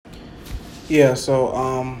Yeah, so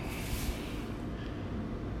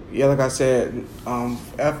yeah, like I said,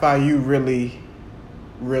 FIU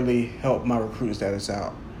really helped my recruiting status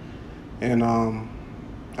out. And I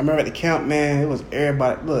remember at the camp, man, it was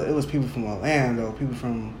everybody. Look, it was people from Orlando, people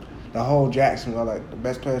from the whole Jacksonville, like the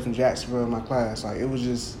best players from Jacksonville in my class. Like it was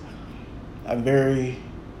just a very,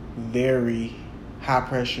 very high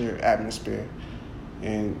pressure atmosphere,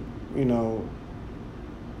 and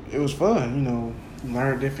it was fun.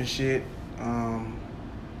 Learn different shit.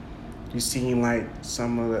 You seen like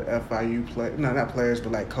some of the FIU not players,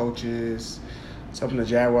 but like coaches. Some of the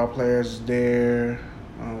Jaguar players was there.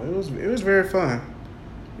 It was very fun.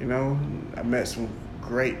 I met some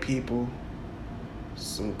great people,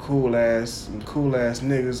 some cool ass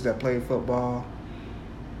niggas that play football.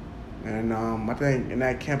 And I think in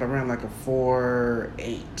that camp I ran like a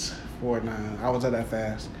 4.8, 4.9. I wasn't that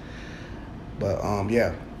fast. But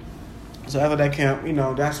yeah. So after that camp,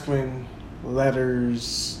 that's when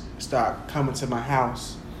letters start coming to my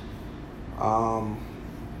house.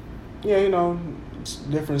 Yeah,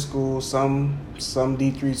 different schools, some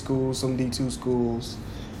D3 schools, some D2 schools,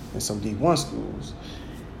 and some D1 schools.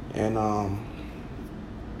 And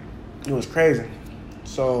it was crazy.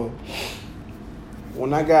 So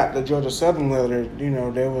when I got the Georgia Southern letter,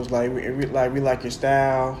 they was like, we like your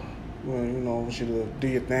style. We want you to do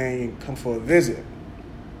your thing and come for a visit.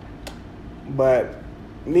 But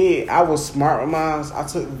me, I was smart with mine. I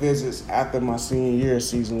took visits after my senior year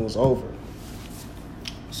season was over.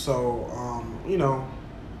 So, it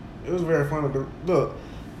was very fun. Look,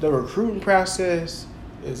 the recruiting process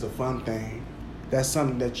is a fun thing. That's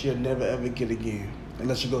something that you'll never, ever get again.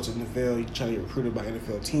 Unless you go to the NFL, you try to get recruited by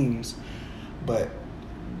NFL teams. But,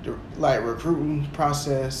 recruiting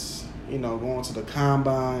process, going to the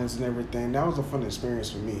combines and everything, that was a fun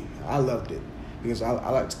experience for me. I loved it because I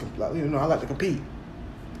like to, I like to compete.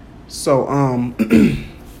 So,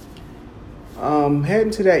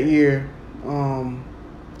 heading to that year,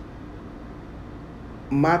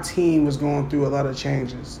 my team was going through a lot of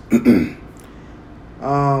changes. We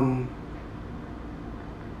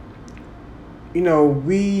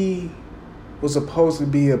were supposed to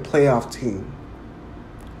be a playoff team.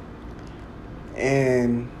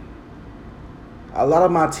 And a lot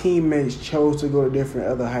of my teammates chose to go to different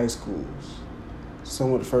other high schools.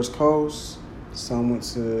 Some went to First Coast, some went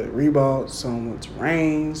to Ribault, some went to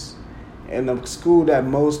Raines. And the school that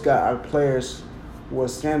most got our players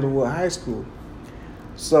was Sandalwood High School.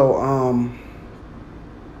 So,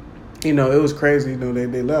 it was crazy.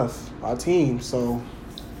 They left our team. So,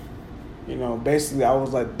 basically I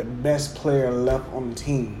was like the best player left on the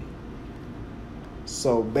team.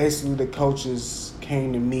 So basically the coaches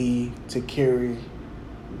came to me to carry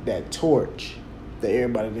that torch that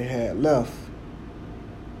everybody that had left.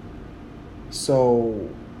 So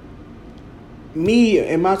me,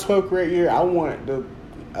 in my 12th grade year, I wanted to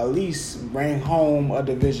at least bring home a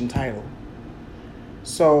division title.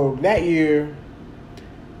 So that year,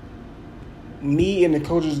 me and the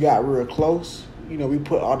coaches got real close. We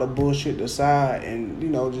put all the bullshit aside and,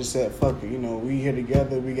 just said, fuck it. We here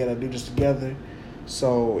together. We got to do this together.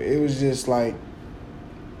 So it was just like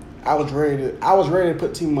I was ready to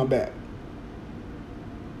put the team on my back.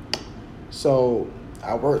 So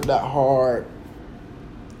I worked that hard.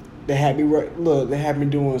 They had me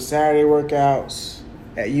doing Saturday workouts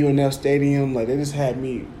at UNF Stadium. Like they just had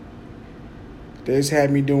me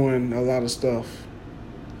doing a lot of stuff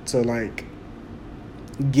to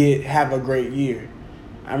have a great year.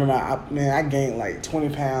 I remember I gained like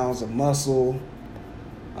 20 pounds of muscle.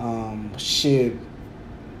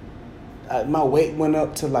 My weight went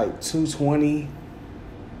up to like 220.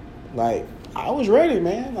 Like I was ready,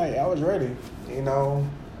 man. Like I was ready. I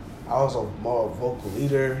was a more vocal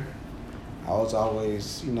leader. I was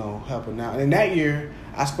always, helping out. And that year,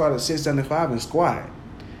 I squatted 675 in squat.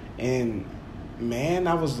 And, man,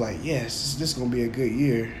 I was like, yes, this is going to be a good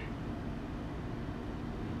year.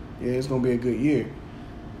 Yeah, it's going to be a good year.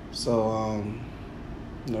 So,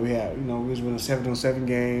 we was winning 7-on-7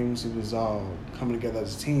 games. It was all coming together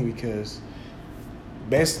as a team because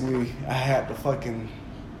basically I had to fucking,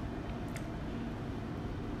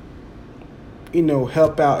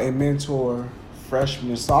 help out and mentor freshmen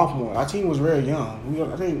and sophomore. Our team was very young.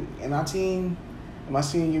 I think in our team, in my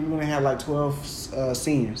senior year, we only had like 12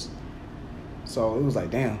 seniors. So it was like,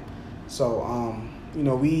 damn. So,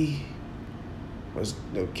 the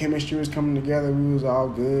chemistry was coming together. We was all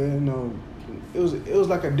good. It was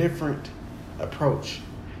like a different approach.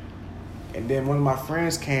 And then one of my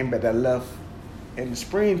friends came back that left in the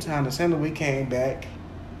springtime. December, we came back,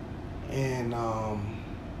 and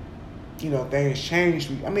things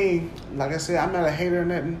changed. I mean, like I said, I'm not a hater or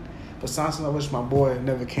nothing, But sometimes I wish my boy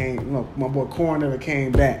never came. My boy Corn never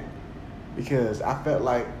came back, because I felt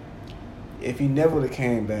like if he never would have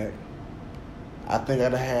came back, I think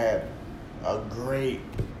I'd have had a great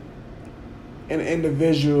an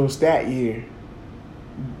individual stat year.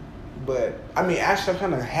 But I mean, actually, I'm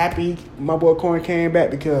kind of happy my boy Corn came back,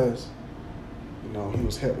 because he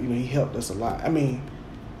was help. He helped us a lot. I mean,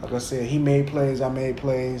 like I said, he made plays. I made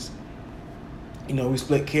plays. We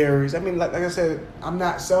split carries. I mean, like I said, I'm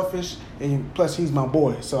not selfish, and plus he's my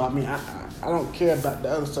boy. So I mean, I don't care about the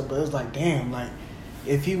other stuff. But it's like, damn, like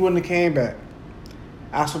if he wouldn't have came back,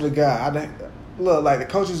 I swear to God, look, like the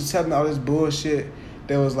coaches were telling me all this bullshit.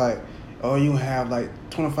 That was like, oh, you have like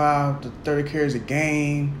 25 to 30 carries a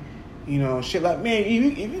game, shit like, man,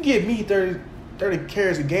 if you give me 30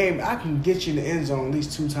 carries a game, I can get you in the end zone at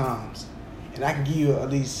least 2 times, and I can give you at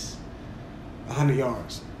least 100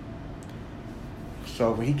 yards.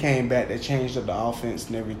 So when he came back, they changed up the offense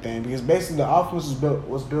and everything, because basically the offense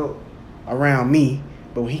was built around me.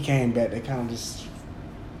 But when he came back, they kind of just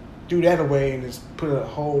threw that away and just put a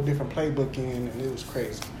whole different playbook in, and it was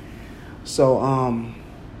crazy. So,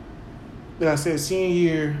 like I said, senior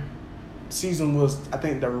year season was, I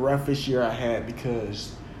think, the roughest year I had,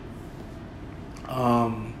 because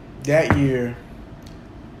that year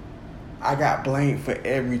I got blamed for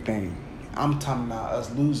everything. I'm talking about us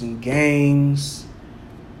losing games.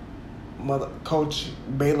 Coach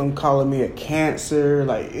Balaam calling me a cancer.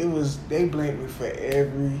 Like, they blamed me for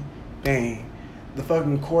everything. The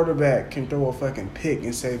fucking quarterback can throw a fucking pick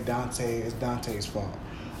and say it's Dante's fault.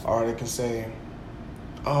 Or they can say,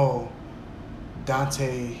 oh,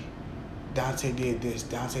 Dante did this,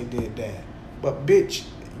 Dante did that. But bitch,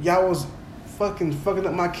 y'all was fucking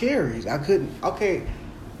up my carries. I couldn't. Okay,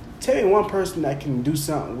 tell me one person that can do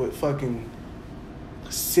something with fucking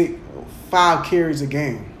 5 carries a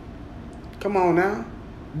game. Come on now.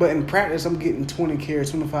 But in practice, I'm getting 20 carries,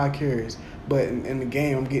 25 carries. But in the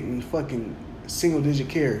game, I'm getting fucking single-digit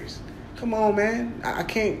carries. Come on, man. I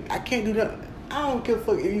can't do that. I don't give a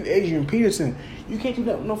fuck if you Adrian Peterson. You can't do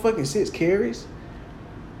that, no fucking 6 carries.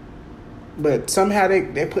 But somehow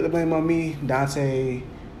they put the blame on me. Dante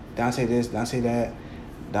this, Dante that.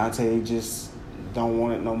 Dante just don't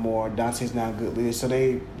want it no more. Dante's not a good leader. So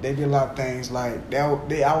they did a lot of things like they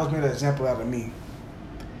always made an example out of me.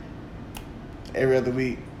 Every other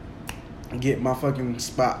week, get my fucking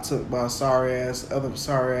spot took by a sorry ass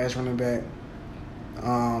running back.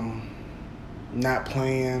 Not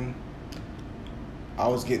playing. I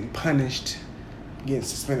was getting punished, getting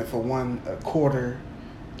suspended for a quarter,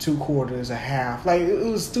 2 quarters, a half. Like, it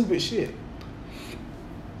was stupid shit.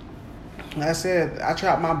 Like I said, I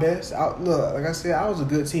tried my best. Like I said, I was a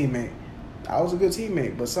good teammate.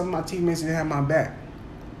 But some of my teammates didn't have my back.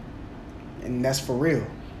 And that's for real.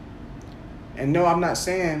 And no, I'm not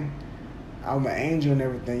saying I'm an angel and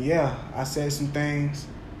everything. Yeah, I said some things.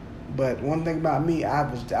 But one thing about me, I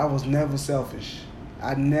was never selfish.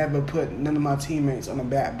 I never put none of my teammates on the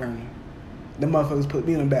back burner. The motherfuckers put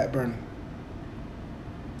me on the back burner.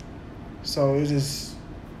 So it's just,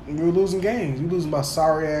 we were losing games. We were losing by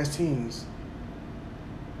sorry-ass teams.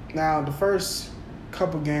 Now, the first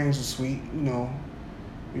couple games were sweet.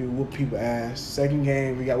 We whooped people's ass. Second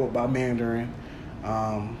game, we got whooped by Mandarin.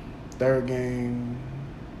 Third game,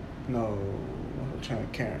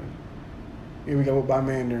 Karen. Here we got whooped by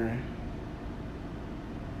Mandarin.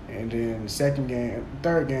 And then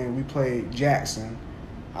third game, we played Jackson.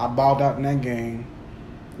 I balled out in that game.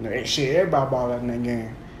 Everybody balled out in that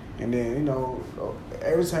game. And then,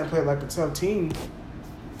 every time I played like a tough team,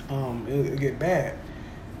 it'll get bad.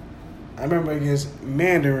 I remember against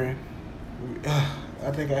Mandarin,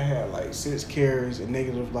 I think I had like 6 carries and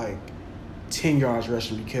negative like 10 yards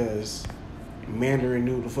rushing, because Mandarin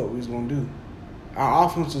knew what the fuck we was going to do. Our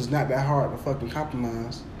offense was not that hard to fucking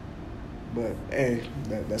compromise. But, hey,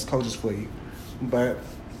 that's coaches for you. But,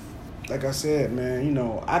 like I said, man,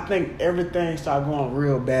 I think everything started going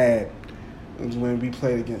real bad when we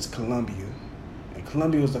played against Columbia. And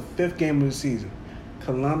Columbia was the 5th game of the season.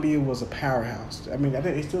 Columbia was a powerhouse. I mean, I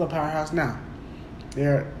think they're still a powerhouse now.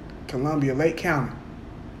 They're Columbia, Lake County.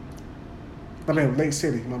 Lake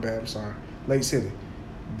City. My bad, I'm sorry. Lake City.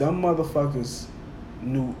 Them motherfuckers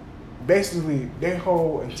knew, basically, their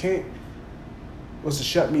whole intent was to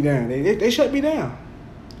shut me down. They shut me down.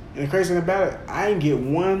 And the crazy thing about it, I didn't get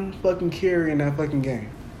one fucking carry in that fucking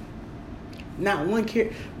game. Not one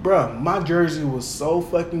carry. Bruh, my jersey was so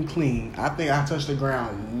fucking clean. I think I touched the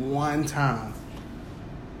ground one time.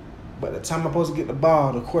 But the time I'm supposed to get the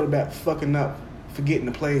ball, the quarterback fucking up, forgetting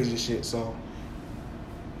the plays and shit. So,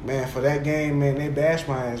 man, for that game, man, they bashed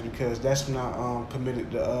my ass, because that's when I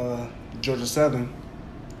committed to Georgia Southern.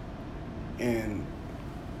 And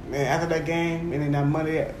man, after that game and then that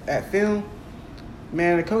Monday at film,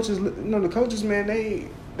 man, the coaches, man,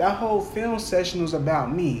 that whole film session was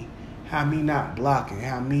about me, how me not blocking,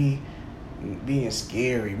 how me being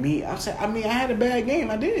scary. I had a bad game,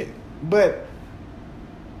 I did, but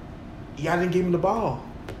y'all didn't give me the ball.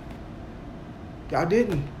 Y'all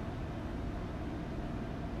didn't.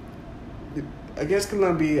 Against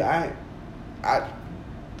Columbia,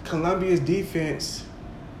 Columbia's defense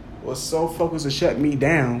was so focused to shut me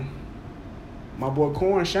down. My boy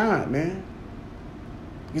Corn shined, man.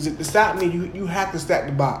 Because to stop me, you have to stack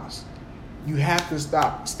the box. You have to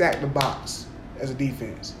stack the box as a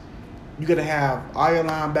defense. You got to have all your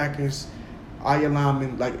linebackers, all your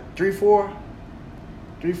linemen, like 3-4.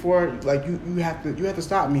 Like you have to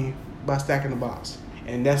stop me by stacking the box,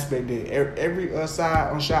 and that's what they did. Every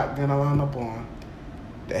side on shotgun I lined up on,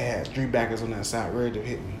 they had 3 backers on that side ready to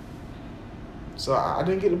hit me. So I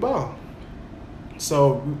didn't get the ball.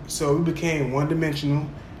 So we became one dimensional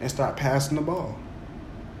and start passing the ball.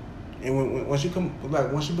 And once you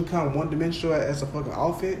become one dimensional as a fucking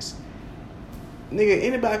offense, nigga,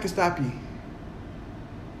 anybody can stop you.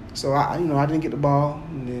 So I didn't get the ball,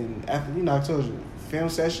 and then after I told you, film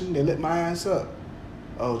session, they lit my ass up.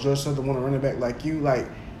 Oh, George Southern want to run it back like you. Like,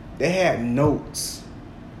 they had notes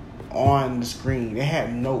on the screen. They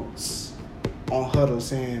had notes on huddle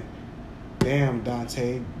saying, damn,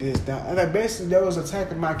 Dante, this, that. And like, basically, they was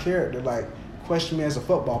attacking my character, like, question me as a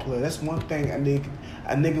football player. That's one thing a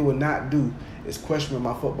nigga would not do, is question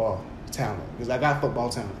my football talent. Because I got football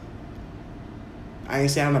talent. I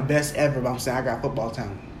ain't saying I'm the best ever, but I'm saying I got football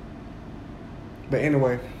talent. But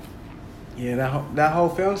anyway, yeah, that whole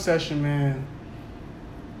film session, man,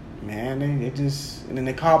 they just, and then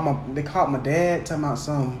they called my dad, talking about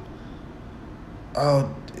something.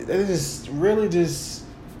 Oh, they just really just,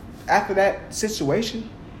 after that situation,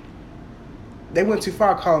 they went too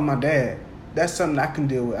far calling my dad. That's something I can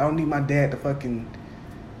deal with. I don't need my dad to fucking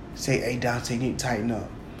say, hey, Dante, you need to tighten up.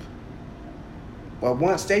 Well,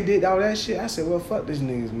 once they did all that shit, I said, well, fuck these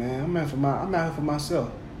niggas, man. I'm out here for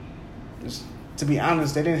myself. Just, to be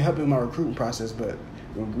honest, they didn't help me in my recruiting process, but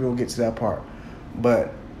we'll get to that part.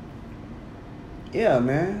 But yeah,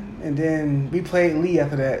 man. And then we played Lee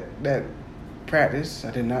after that practice.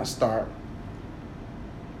 I did not start.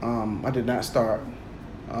 I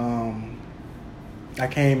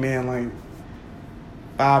came in like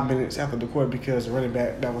 5 minutes after the quarter because the running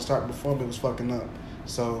back that was starting before me was fucking up.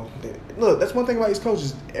 So look, that's one thing about these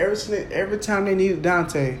coaches. Every time they needed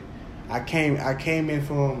Dante, I came in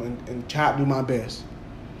for him and tried to do my best.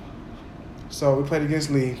 So we played against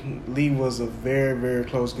Lee. Lee was a very, very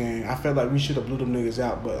close game. I felt like we should have blew them niggas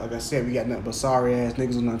out, but like I said, we got nothing but sorry ass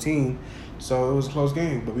niggas on our team. So it was a close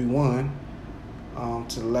game, but we won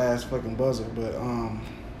to the last fucking buzzer. But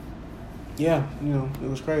yeah, it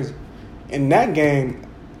was crazy. In that game,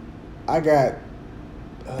 I got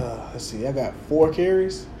 4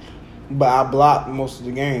 carries, but I blocked most of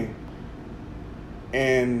the game.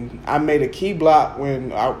 And I made a key block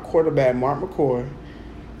when our quarterback, Mark McCoy,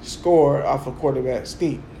 scored off a quarterback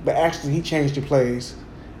sneak. But actually, he changed the plays.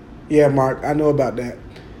 Yeah, Mark, I know about that.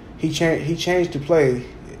 He changed the play.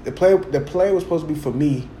 The play was supposed to be for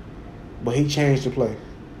me, but he changed the play.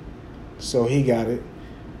 So he got it.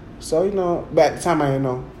 So, back at the time I didn't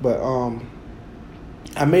know. But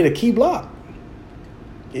I made a key block.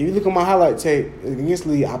 If you look at my highlight tape, against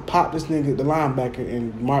Lee, I popped this nigga, the linebacker,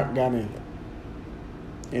 and Mark got in.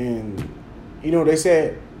 And, they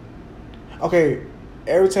said, okay,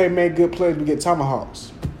 every time you make good plays, we get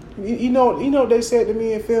tomahawks. You know what they said to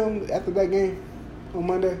me in film after that game on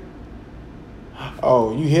Monday?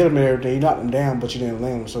 Oh, you hit them and everything, you knocked them down, but you didn't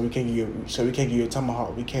land them, so we can't give you a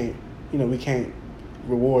tomahawk. We can't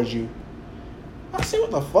reward you. I said,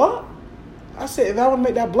 what the fuck? I said, if I would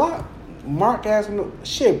make that block, Mark asked me,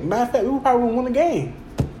 shit, matter of fact, we probably would win the game.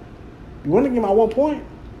 You won the game by 1 point.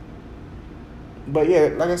 But yeah,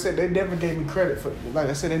 like I said, they never gave me credit for.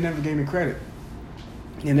 They never gave me credit.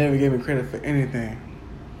 They never gave me credit for anything.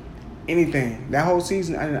 That whole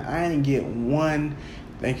season, I didn't get one.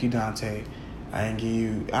 Thank you, Dante. I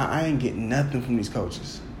didn't get nothing from these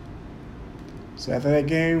coaches. So after that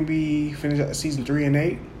game, we finished up season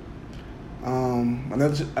 3-8.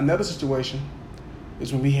 Another situation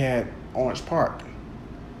is when we had Orange Park,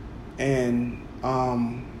 and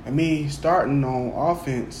me starting on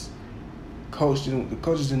offense. The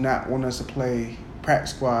coaches did not want us to play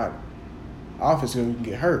practice squad offense because we can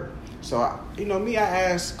get hurt. So, I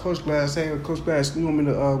asked Coach Glass, hey, Coach Glass, you want me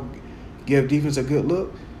to give defense a good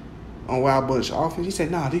look on Wild Bunch offense? He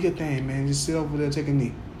said, nah, do your thing, man. Just sit over there and take a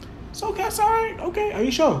knee. So, okay, that's all right. Okay, are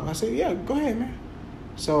you sure? I said, yeah, go ahead, man.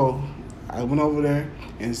 So, I went over there,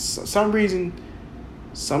 and some reason,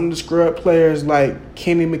 some of the scrub players like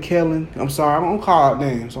Kenny McKellen. I'm sorry, I'm gonna call out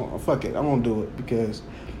names. So fuck it, I'm gonna do it because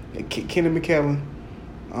Kenny McKellen.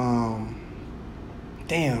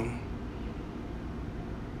 Damn,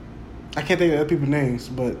 I can't think of other people's names,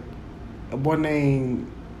 but a boy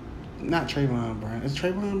named not Trayvon Brown. Is it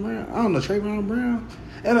Trayvon Brown? I don't know, Trayvon Brown.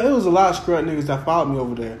 And it was a lot of scrub niggas that followed me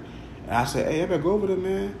over there. And I said, hey, I better go over there,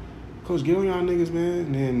 man. Coach, get on y'all niggas, man.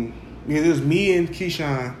 And then because it was me and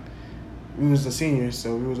Keyshawn. We was the seniors,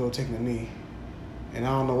 so we was all taking a knee. And I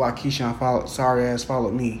don't know why Keyshawn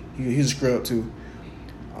followed me. He's a scrub too.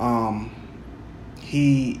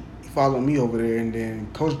 He followed me over there, and then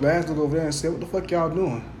Coach Glass looked over there and said, what the fuck y'all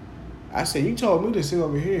doing? I said, you told me to sit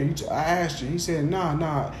over here. I asked you. He said,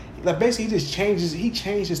 nah. Like basically, he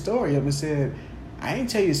changed his story up and said, I ain't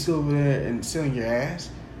tell you to sit over there and sit on your ass.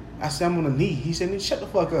 I said, I'm on a knee. He said, nigga, shut the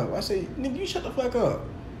fuck up. I said, nigga, you shut the fuck up.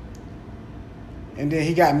 And then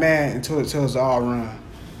he got mad and told us to all run.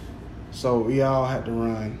 So we all had to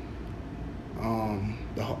run.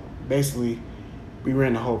 Basically, we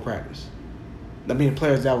ran the whole practice. I mean, the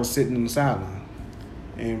players that was sitting on the sideline.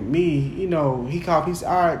 And me, you know, he called. He said,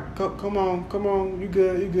 all right, come on, you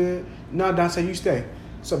good. No, Dante, you stay.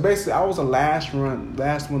 So basically, I was the last one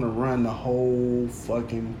to run the whole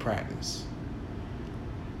fucking practice.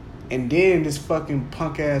 And then this fucking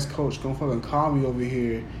punk ass coach gonna fucking call me over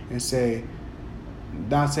here and say,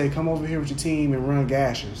 Dante, come over here with your team and run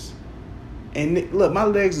gashes. And look, my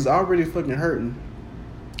legs is already fucking hurting.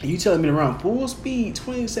 And you telling me to run full speed,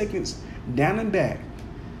 20 seconds down and back.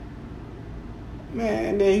 Man,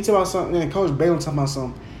 and then he talking about something, and Coach Balaam talking about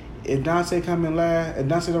something. If Dante come in last, if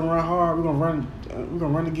Dante don't run hard, we're gonna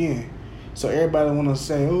run again. So everybody wanna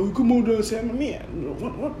say, oh, come on, Dante. I mean,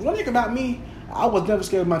 one thing about me, I was never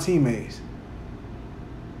scared of my teammates.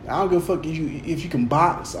 I don't give a fuck if you can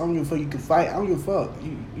box. I don't give a fuck you can fight. I don't give a fuck.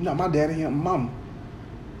 You're not my daddy, you're my mama.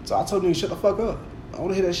 So I told him, shut the fuck up. I don't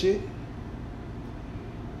want to hear that shit.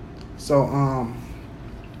 So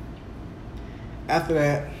after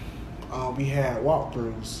that, we had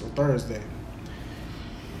walkthroughs on Thursday.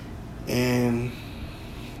 And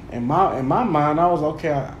in my mind, I was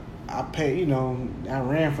okay. I paid, I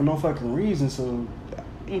ran for no fucking reason, so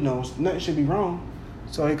nothing should be wrong.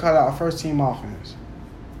 So he called out first team offense.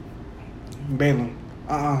 Balaam,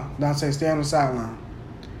 Dante, stay on the sideline.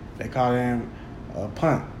 They called him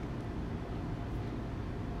punt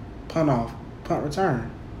off, punt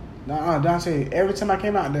return. Dante, every time I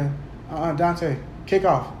came out there, Dante, kick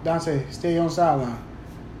off. Dante, stay on the sideline.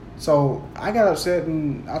 So I got upset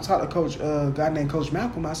and I talked to Coach, a guy named Coach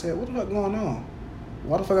Malcolm. I said, what the fuck going on?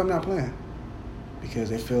 Why the fuck I'm not playing? Because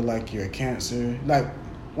they feel like you're a cancer. Like,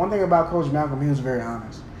 one thing about Coach Malcolm, he was very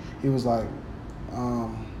honest. He was like,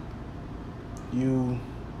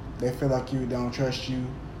 they feel like they don't trust you.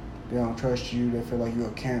 They don't trust you. They feel like you're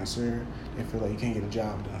a cancer. They feel like you can't get a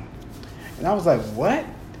job done. And I was like, what?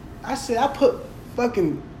 I said, I put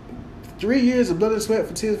fucking 3 years of blood and sweat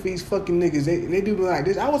for tears for these fucking niggas. They do me like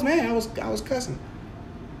this. I was mad. I was cussing.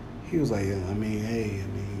 He was like, yeah,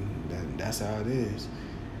 that's how it is.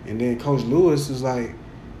 And then Coach Lewis was like,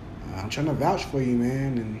 I'm trying to vouch for you,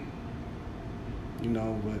 man. And,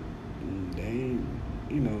 but they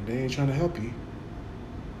ain't trying to help you.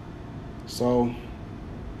 So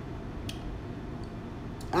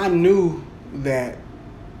I knew that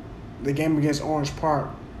the game against Orange Park,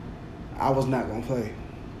 I was not going to play.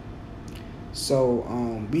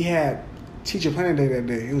 So we had teacher planning day that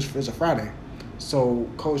day. It was a Friday. So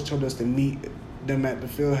Coach told us to meet them at the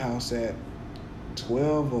field house at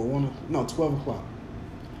 12 o'clock.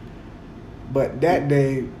 But that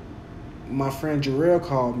day, my friend Jarrell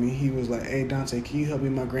called me. He was like, hey, Dante, can you help me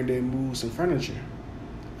and my granddad move some furniture?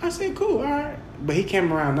 I said, cool, all right. But he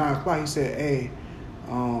came around 9 o'clock. He said, hey,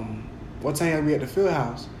 what time are we at the field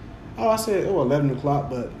house? Oh, I said, 11 o'clock,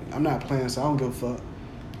 but I'm not playing, so I don't give a fuck.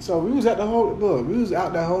 So we was out that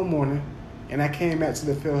whole morning, and I came back to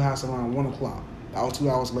the field house around 1 o'clock. I was 2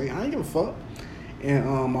 hours late. I ain't give a fuck.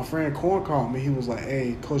 And my friend Corn called me. He was like,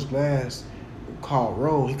 hey, Coach Glass called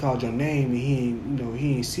roll. He called your name, and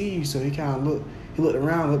he ain't see you, so he kind of looked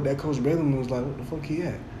around, looked at Coach Balaam, and was like, what the fuck he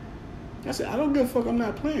at? I said, I don't give a fuck, I'm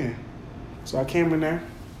not playing. So I came in there,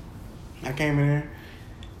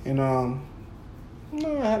 and I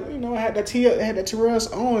had that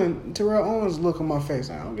Terrell Owens look on my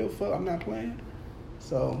face. I don't give a fuck, I'm not playing.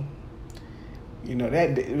 So,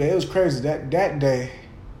 it was crazy. That day,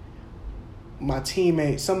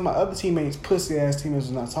 some of my other teammates, pussy ass teammates,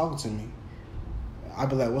 was not talking to me. I'd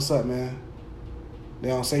be like, what's up, man? They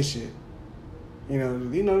don't say shit. They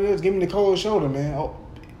was giving me the cold shoulder, man. Oh,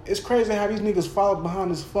 it's crazy how these niggas follow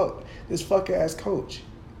behind this fuck ass coach,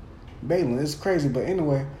 Balin. It's crazy, but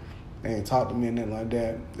anyway, they ain't talk to me and nothing like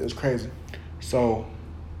that. It was crazy. So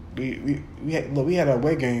we had our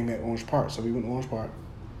away game at Orange Park, so we went to Orange Park,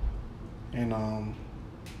 and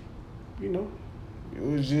it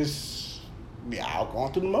was just out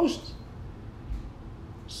going through the motions.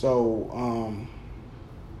 So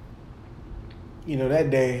that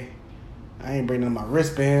day, I ain't bringing my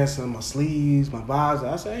wristbands and my sleeves, my visor.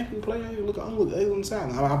 I said, "Hey, you play? I'm look ugly on the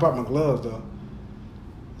side." I brought my gloves though.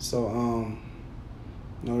 So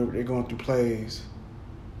they're going through plays,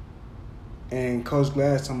 and Coach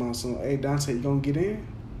Glass talking about some. Hey, Dante, you gonna get in?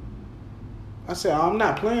 I said, I'm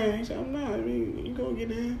not playing. He said, I'm not. I mean, you gonna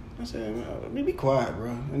get in? I said, be quiet,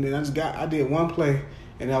 bro. And then I did one play,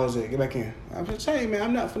 and that was it. Get back in. I'm just saying, man,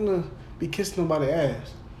 I'm not finna be kissing nobody's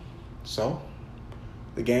ass. So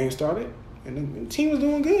the game started. And the team was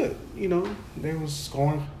doing good, They was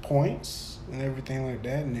scoring points and everything like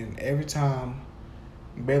that. And then every time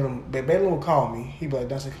Balin would call me, he'd be like,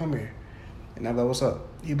 Dante, come here. And I'd be like, what's up?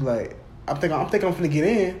 He'd be like, I'm thinking I'm finna get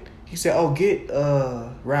in. He said, oh, get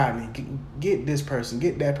Rodney, get this person,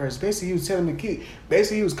 get that person. Basically, he was telling me,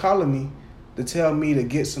 he was calling me to tell me to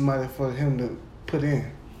get somebody for him to put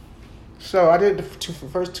in. So I did the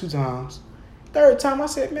first 2 times. Third time, I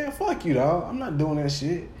said, man, fuck you, dog. I'm not doing that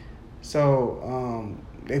shit. So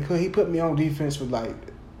he put me on defense with like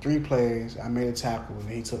 3 plays. I made a tackle and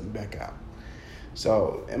he took me back out.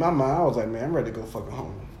 So in my mind, I was like, man, I'm ready to go fucking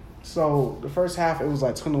home. So the first half, it was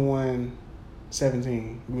like 21-17.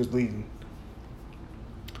 We was leading.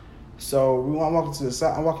 So I'm walking to the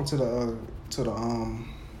side. I'm walking to the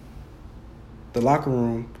locker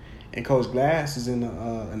room, and Coach Glass is in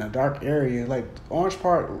a dark area. Like Orange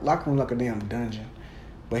Park locker room, like a damn dungeon.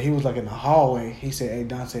 But he was like in the hallway. He said, hey,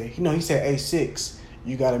 Dante. He said, hey, 6,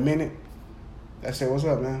 you got a minute? I said, what's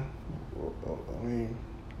up, man? I mean,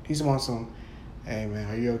 he's on some, hey, man,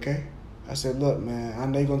 are you okay? I said, look, man, I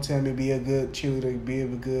know you're going to tell me be a good cheerleader, be a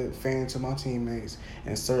good fan to my teammates.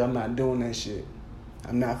 And, sir, I'm not doing that shit.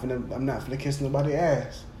 I'm not finna kiss nobody's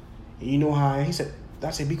ass. And you know how he said,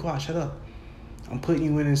 Dante, be quiet, shut up. I'm putting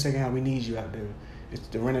you in the second half. We need you out there. It's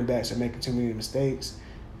the running backs are making too many mistakes,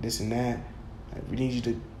 this and that. We need you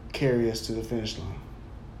to carry us to the finish line.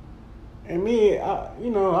 And me, I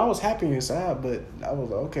was happy inside, but I was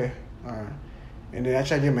like, okay, all right. And then I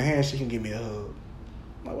tried to give him a hand, she can give me a hug.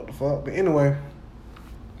 I'm like, what the fuck? But anyway,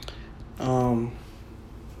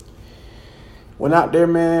 went out there,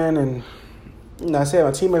 man, and I said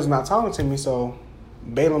my teammates not talking to me, so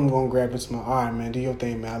Balaam gonna grab into my, all right, man, do your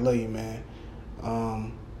thing, man. I love you, man.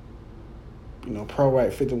 Pro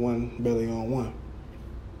right 51 belly on 1.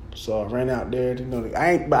 So I ran out there.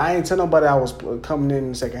 I ain't tell nobody I was coming in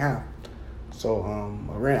the second half. So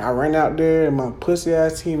I ran out there, and my pussy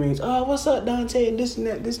ass teammates, oh, what's up, Dante? And this and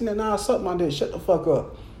that. Nah, something I did. Shut the fuck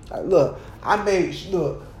up. I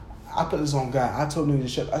put this on God. I told him to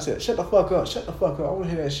shut. I said, shut the fuck up. Shut the fuck up. I want to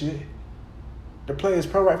hear that shit. The play is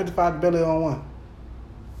pro right 55 belly on 1.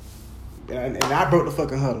 And I broke the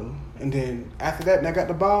fucking huddle. And then after that, when I got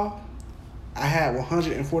the ball, I had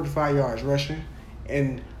 145 yards rushing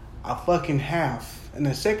and a fucking half. In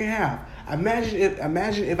the second half, imagine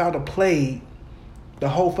if I would have played the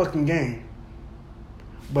whole fucking game.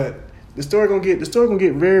 But the story gonna get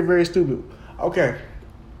very, very stupid. Okay,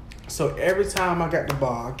 so every time I got the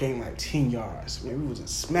ball, I gained like 10 yards. Man, we was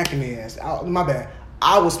smacking their ass. My bad.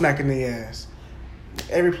 I was smacking their ass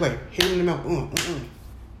every play, hitting them out.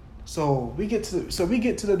 So we get to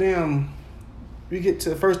the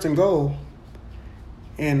first and goal,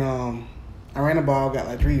 and I ran the ball, got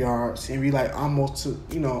like 3 yards, and we like almost to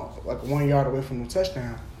like 1 yard away from the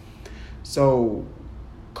touchdown. So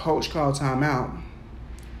coach called timeout.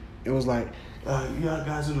 It was like, you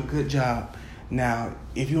guys doing a good job. Now,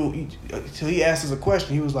 so he asked us a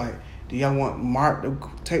question. He was like, do y'all want Mark to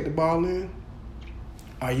take the ball in?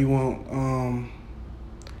 Or you want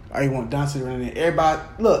Dante to run in?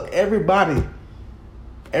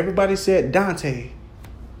 Everybody said Dante.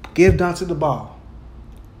 Give Dante the ball.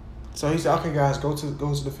 So he said, okay, guys, go to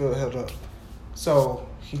the field, held up. So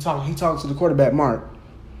he talked to the quarterback, Mark.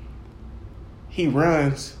 He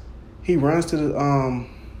runs to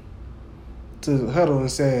the huddle and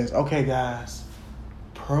says, okay, guys,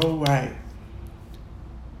 pro left,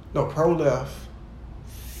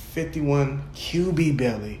 51, QB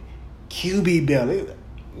belly.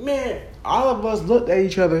 Man, all of us looked at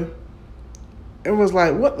each other and was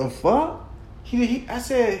like, what the fuck? He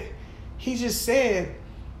just said,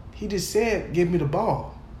 give me the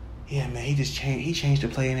ball. Yeah, man, he changed the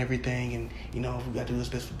play and everything, and we got to do this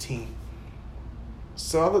best for the team.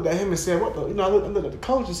 So I looked at him and said, "What the?" I looked at the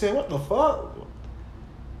coach and said, "What the fuck?"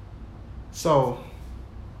 So,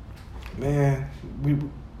 man,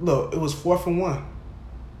 it was 4th and 1.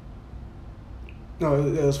 No,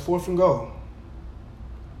 it was 4th and goal.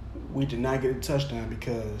 We did not get a touchdown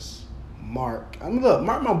because Mark.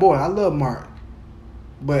 Mark my boy. I love Mark,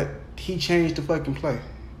 but he changed the fucking play.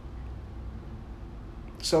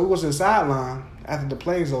 So we was to the sideline after the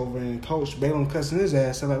play's over, and Coach Balaam cussing his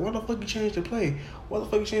ass. So like, what the fuck you changed the play? What the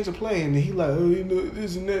fuck you changed the play? And then he like, oh,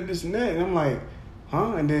 this and that. And I'm like,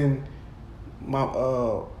 huh? And then my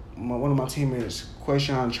one of my teammates,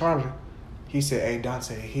 Quayshawn Charlie, he said, hey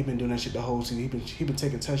Dante, he been doing that shit the whole season. He been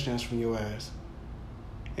taking touchdowns from your ass.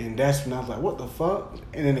 And that's when I was like, what the fuck?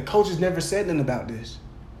 And then the coaches never said nothing about this.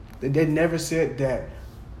 They never said that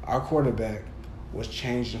our quarterback was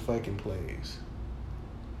changing fucking plays.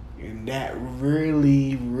 And that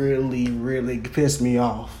really, really, really pissed me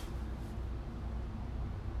off.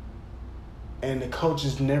 And the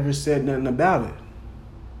coaches never said nothing about it.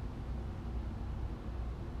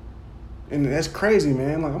 And that's crazy,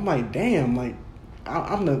 man. Like, I'm like, damn, like,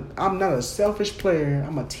 I'm not a selfish player.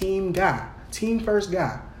 I'm a team guy. Team first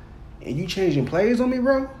guy. And you changing plays on me,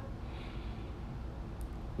 bro?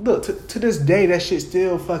 Look, to this day, that shit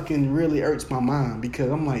still fucking really irks my mind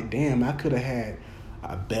because I'm like, damn, I could have had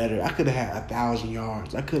I could have had 1,000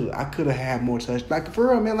 yards. I could have had more touchdowns. Like, for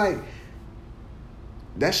real, man, like,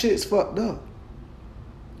 that shit's fucked up.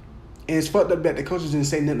 And it's fucked up that the coaches didn't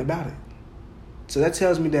say nothing about it. So that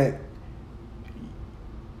tells me that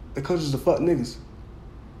the coaches are fuck niggas.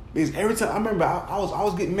 Because every time, I remember I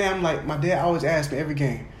was getting mad. I'm like, my dad always asked me every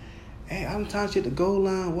game, hey, I'm trying to hit the goal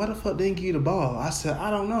line. Why the fuck didn't give you the ball? I said, I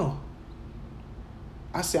don't know.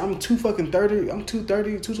 I said, I'm 230,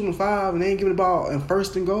 225, and they ain't giving the ball in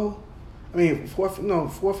 1st and goal. I mean, 4th and 1,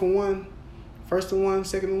 1st and 1,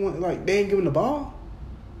 2nd and 1. Like, they ain't giving the ball.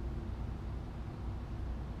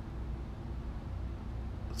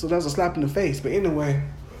 So that was a slap in the face. But anyway,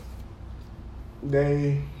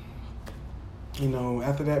 they,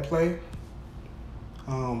 after that play,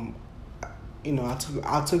 I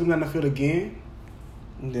took him down the field again.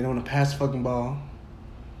 And then on the pass the fucking ball.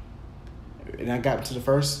 And I got to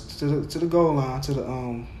the goal line, to the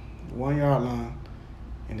 1 yard line,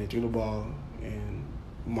 and they threw the ball, and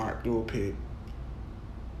Mark threw a pick,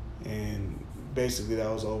 and basically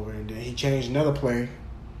that was over. And then he changed another play,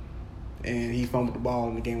 and he fumbled the ball,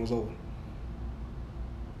 and the game was over.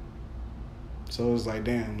 So it was like,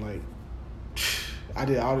 damn, like, I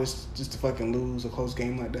did all this just to fucking lose a close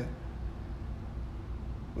game like that.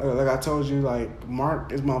 Like I told you, like,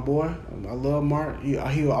 Mark is my boy. I love Mark.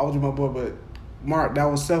 He'll always be my boy, but Mark, that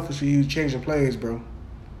was selfish for you changing plays, bro.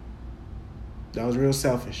 That was real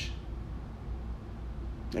selfish.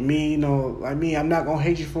 And me, I'm not going to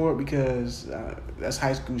hate you for it because that's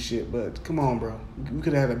high school shit, but come on, bro. We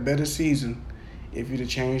could have had a better season if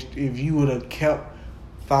you would have kept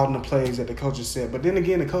following the plays that the coaches said. But then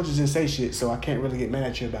again, the coaches didn't say shit, so I can't really get mad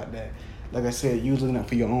at you about that. Like I said, you was looking out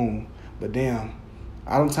for your own. But damn,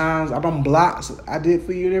 I don't block I did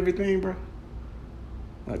for you and everything, bro.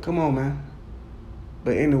 Like, come on, man.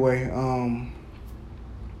 But anyway,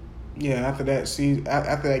 after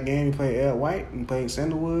that game, we played Ed White and played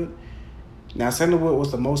Sandalwood. Now, Sandalwood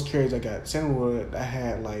was the most carries I got. Sandalwood, I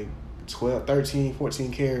had like 12, 13,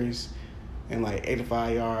 14 carries and like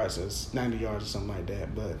 85 yards or 90 yards or something like that.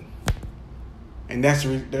 And that's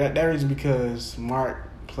that reason because Mark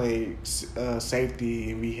played safety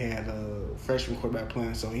and we had a freshman quarterback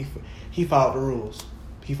playing, so he followed the rules.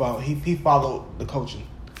 He followed the coaching.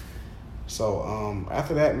 So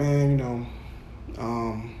after that, man,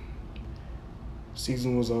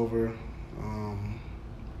 season was over.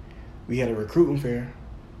 We had a recruiting fair,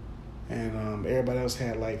 and everybody else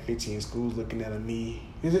had like 15 schools looking at me.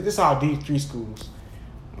 This all D3 schools.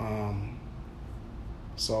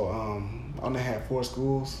 So I only had 4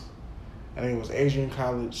 schools. I think it was Adrian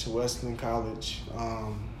College, Wesleyan College.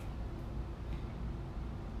 I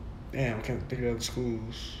can't think of the other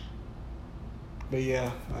schools. But yeah,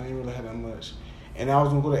 I didn't really have that much. And I was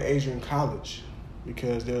going to go to Adrian College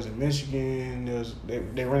because there was in Michigan,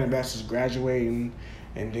 their running backs was graduating,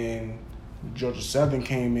 and then Georgia Southern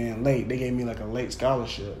came in late. They gave me like a late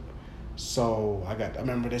scholarship. So I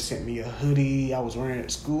remember they sent me a hoodie. I was wearing it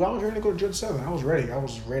at school. I was ready to go to Georgia Southern. I was ready.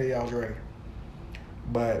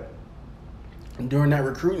 But during that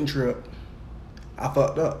recruiting trip, I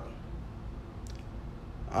fucked up.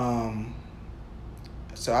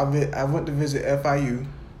 So I went to visit FIU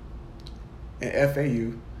and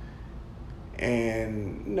FAU,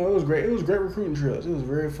 and it was great. It was great recruiting trips. It was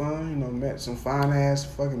very fun. Met some fine ass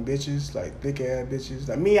fucking bitches, like thick ass bitches.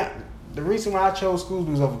 Like me, the reason why I chose schools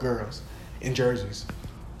was over girls in jerseys,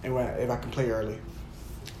 and if I can play early.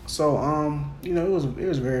 So it was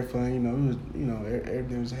very fun.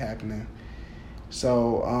 Everything was happening.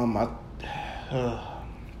 So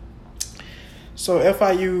so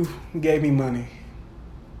FIU gave me money.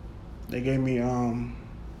 They gave me I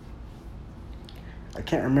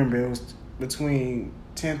can't remember. It was between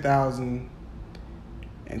 $10,000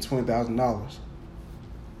 and $20,000.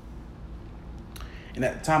 And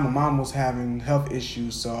at the time, my mom was having health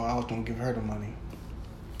issues, so I was gonna give her the money.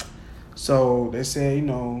 So they said,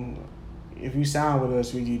 if you sign with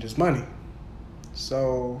us, we give you this money.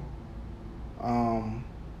 So,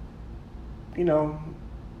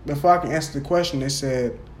 before I can answer the question, they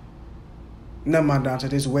said, "Never mind, Dante.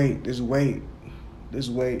 Just wait. You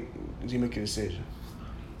make your decision."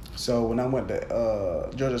 So when I went to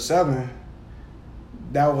Georgia Southern,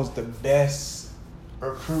 that was the best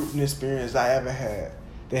recruiting experience I ever had.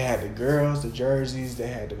 They had the girls, the jerseys, they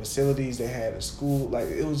had the facilities, they had the school. Like,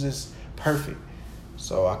 it was just perfect.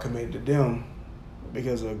 So I committed to them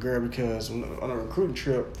because of a girl. Because on a recruiting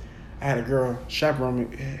trip, I had a girl chaperoning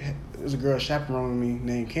me. There was a girl chaperoning me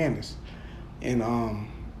named Candace, and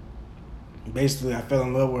basically I fell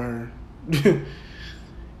in love with her,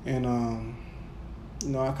 and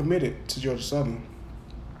I committed to Georgia Southern,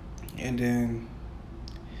 and then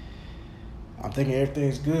I'm thinking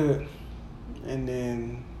everything's good, and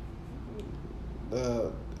then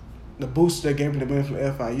the booster that gave me the money from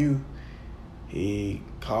FIU, he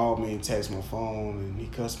called me and texted my phone, and he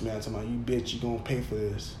cussed me out, talking about, "You bitch, you gonna pay for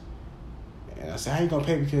this." And I said, "How you gonna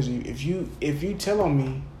pay? Because if you tell on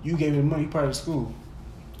me, you gave me the money, you part of the school."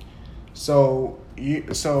 So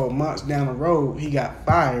months down the road, he got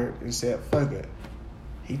fired and said, "Fuck it."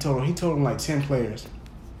 He told him like 10 players,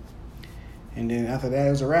 and then after that,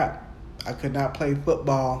 it was a wrap. I could not play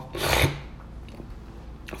football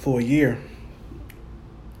for a year.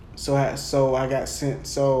 So I got sent.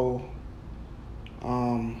 So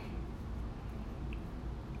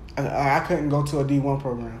I couldn't go to a D1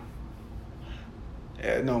 program.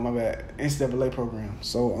 No, my bad. NCAA program.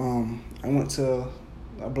 So I went to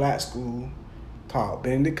a black school called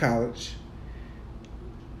Benedict College.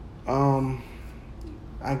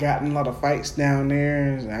 I got in a lot of fights down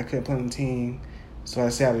there, and I couldn't play on the team. So I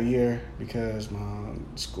sat a year because my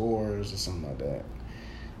scores or something like that.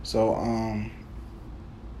 So I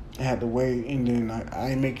had to wait, and then I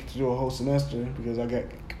didn't make it through a whole semester because I got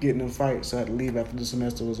getting in fights, so I had to leave after the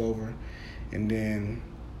semester was over. And then,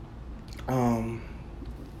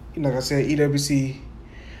 like I said, EWC.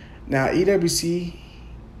 Now EWC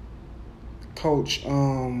coach, I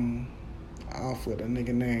forgot the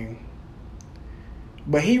nigga name,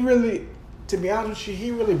 but he really, to be honest with you,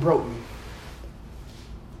 he really broke me.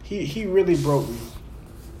 He really broke me.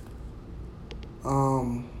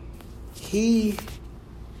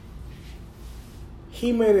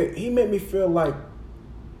 He made me feel like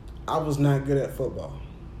I was not good at football.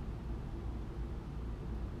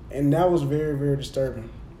 And that was very, very disturbing.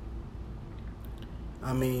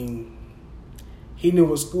 I mean, he knew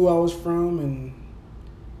what school I was from, and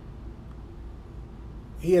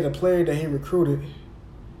he had a player that he recruited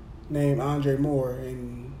named Andre Moore,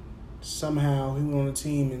 and somehow he went on the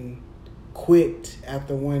team and quit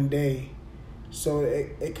after one day. So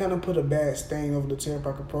it kind of put a bad stain over the Terry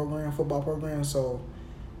Parker football program, so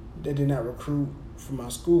they did not recruit for my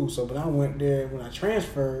school. So when I went there, when I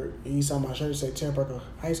transferred, and he saw my shirt say Terry Parker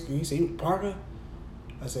High School, he said, "You Parker?"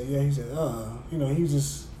 I said, "Yeah." He said,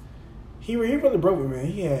 he really broke me, man.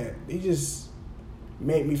 He just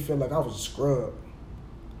made me feel like I was a scrub.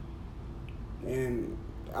 And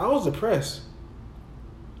I was depressed.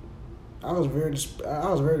 I was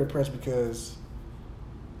very depressed because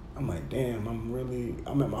I'm like, damn,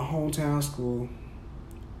 I'm at my hometown school.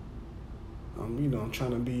 I'm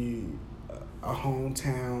trying to be a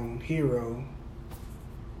hometown hero,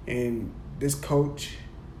 and this coach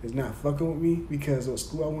is not fucking with me because of the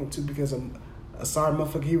school I went to, because I'm a sorry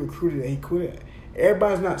motherfucker he recruited that he quit.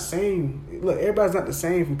 Everybody's not the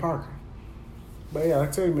same from Parker. But yeah, I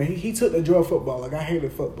tell you, man, he took the joy of football. Like, I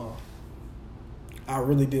hated football. I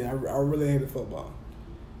really did. I really hated football.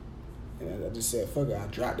 And I just said, fuck it. I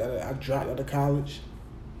dropped out of college.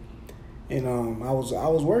 And I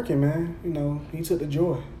was working, man. He took the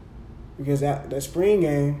joy. Because that spring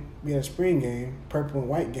game, we had a spring game, purple and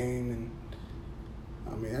white game, and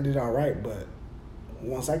I did all right, but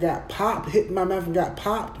once I got popped, hit my mouth and got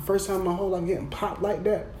popped, the first time in my whole life getting popped like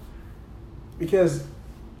that, because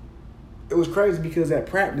it was crazy, because at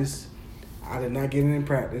practice, I did not get in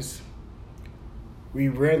practice. We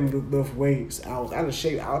rarely lift weights. I was out of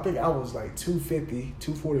shape. I think I was like 250,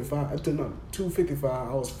 245. I took no 255.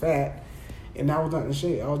 I was fat, and I was not in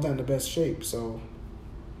shape. I was not in the best shape. So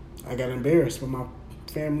I got embarrassed with my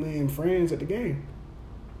family and friends at the game,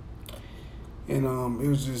 and it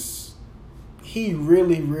was just he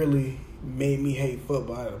really, really made me hate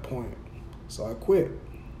football at a point. So I quit.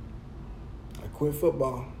 I quit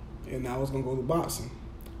football, and I was gonna go to boxing.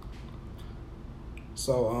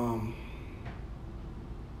 So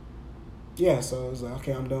yeah, so it was like,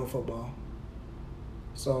 okay, I'm done with football.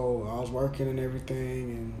 So I was working and everything,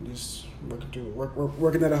 and just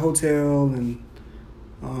working at a hotel and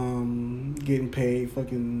getting paid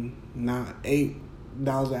fucking not $8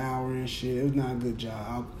 an hour and shit. It was not a good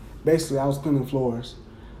job. Basically, I was cleaning floors,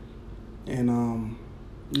 and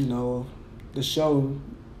the show,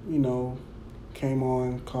 came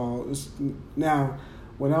on called now.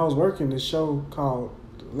 When I was working, the show called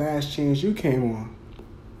Last Chance U came on.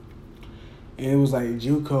 And it was like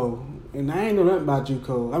JUCO. And I ain't know nothing about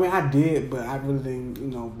JUCO. I mean, I did, but I really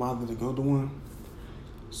didn't, bother to go to one.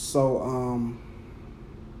 So,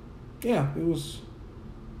 yeah, it was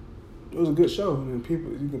a good show. And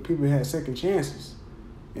people had second chances.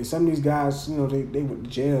 And some of these guys, they went to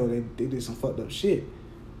jail. They did some fucked up shit.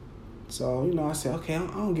 So, I said, okay,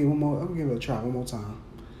 I'll give it a try one more time.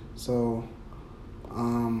 So,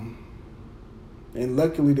 and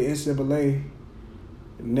luckily the NCAA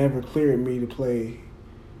never cleared me to play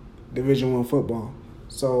Division I football.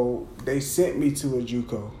 So they sent me to a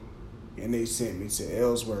JUCO, and they sent me to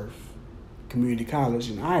Ellsworth Community College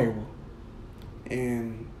in Iowa.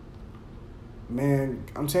 And man,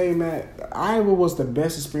 I'm telling you, man, Iowa was the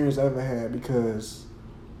best experience I ever had because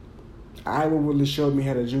Iowa really showed me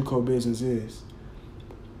how the JUCO business is.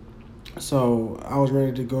 So I was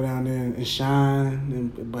ready to go down there and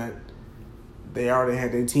shine, but they already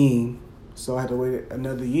had their team. So I had to wait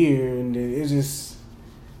another year, and then it just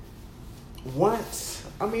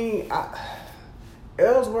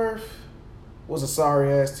Ellsworth was a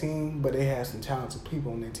sorry ass team, but they had some talented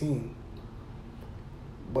people on their team.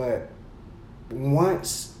 But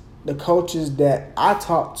once the coaches that I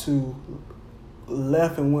talked to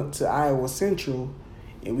left and went to Iowa Central,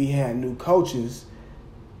 and we had new coaches,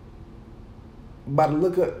 by the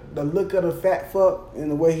look of the fat fuck and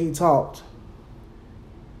the way he talked,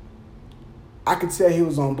 I could tell he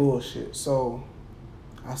was on bullshit. So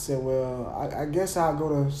I said, well, I guess I'll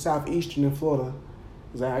go to Southeastern in Florida.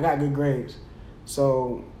 I got good grades.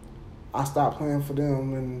 So I stopped playing for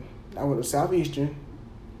them, and I went to Southeastern.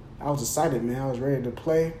 I was excited, man. I was ready to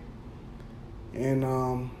play.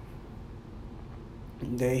 And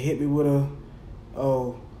they hit me with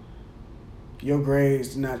your grades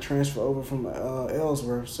did not transfer over from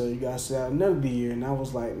Ellsworth, so you got to sit out another year. And I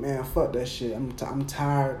was like, man, fuck that shit. I'm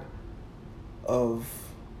tired of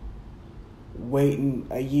waiting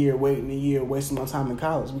a year, wasting my time in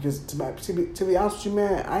college. Because to be honest with you,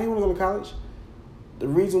 man, I ain't want to go to college. The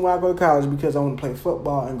reason why I go to college is because I want to play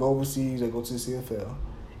football and go overseas or go to the CFL.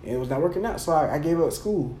 And it was not working out, so I gave up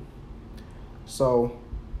school. So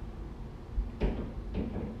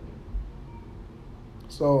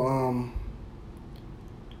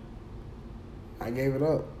I gave it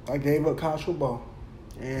up. I gave up college football.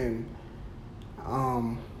 And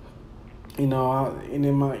it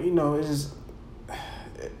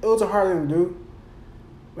was a hard thing to do.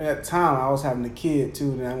 But at the time, I was having a kid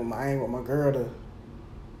too, and I ain't want my girl to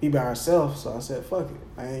be by herself. So I said, "Fuck it."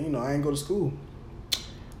 I ain't go to school.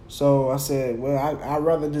 So I said, "Well, I'd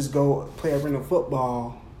rather just go play arena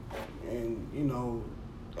football, and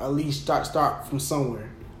at least start from somewhere."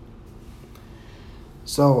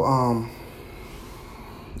 So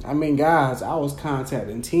guys, I was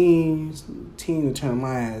contacting teams to turn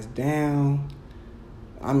my ass down.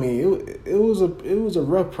 It was a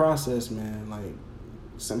rough process, man. Like,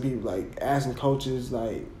 some people like asking coaches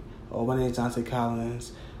like, "Oh, my name's Dante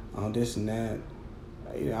Collins, this and that.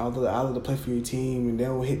 I'd love to play for your team," and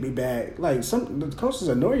they'll hit me back. Like, the coaches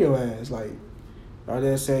annoy your ass. Like, or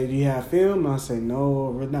they'll say, "Do you have film?" And I say,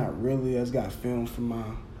 "No, not really. I just got film from my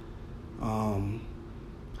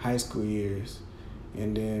high school years."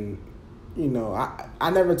 And then,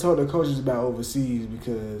 I never told the coaches about overseas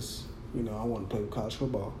because, I want to play college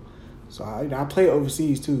football. So I played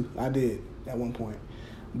overseas too. I did at one point.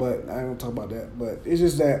 But I don't talk about that. But it's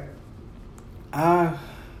just that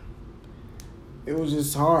it was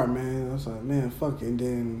just hard, man. I was like, man, fuck it. And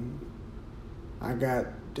then I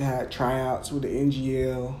had tryouts with the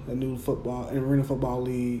NGL, the new football, and Arena Football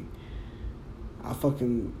League. I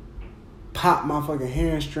fucking popped my fucking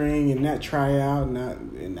hamstring in that tryout, and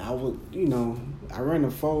I would, I ran a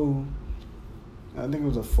I think it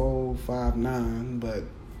was a 4.59, but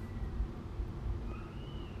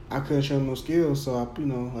I couldn't show no skills, so I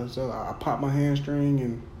popped my hamstring,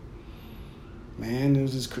 and man, it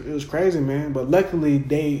was crazy, man. But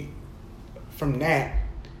luckily, from that,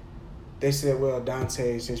 they said, well,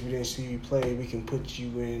 Dante, since we didn't see you play, we can put you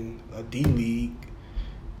in a D League,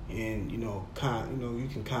 and you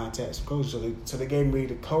can contact some coaches. So they gave me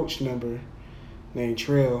the coach number named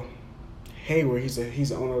Trail Hayward. He's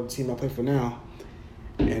the owner of the team I play for now.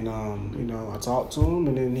 And I talked to him,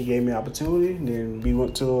 and then he gave me an opportunity. And then we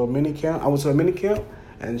went to a mini camp. I went to a mini camp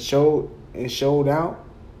and showed out.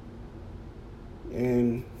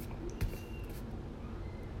 And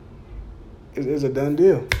it's a done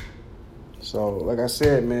deal. So, like I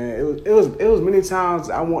said, man, it was many times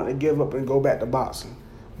I wanted to give up and go back to boxing,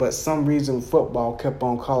 but some reason football kept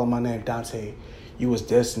on calling my name. Dante, you was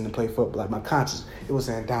destined to play football. Like my conscience, it was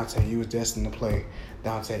saying, Dante, you was destined to play.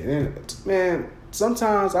 Dante, and then, man,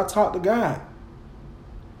 sometimes I talk to God,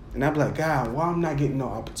 and I be like, God, why I'm not getting no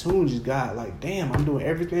opportunities? God, like, damn, I'm doing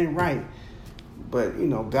everything right. But,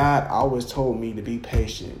 God always told me to be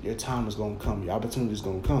patient. Your time is going to come. Your opportunity is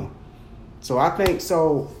going to come. So I think,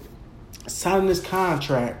 signing this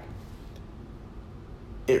contract,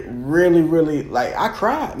 it really, really, like, I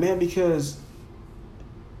cried, man, because,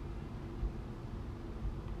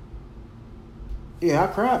 I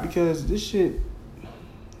cried because this shit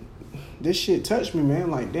touched me,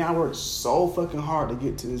 man. Like, damn, I worked so fucking hard to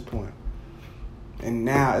get to this point. And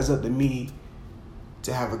now it's up to me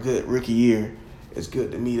to have a good rookie year. It's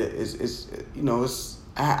good to me that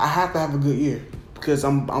I have to have a good year because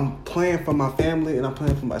I'm playing for my family, and I'm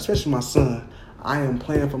playing for especially my son. I am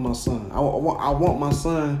playing for my son. I want my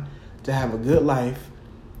son to have a good life,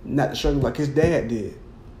 not to struggle like his dad did.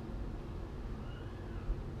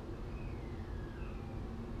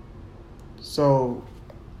 So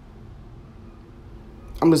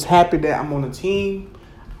I'm just happy that I'm on a team.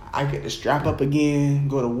 I get to strap up again,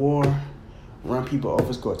 go to war, run people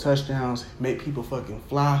over, score touchdowns, make people fucking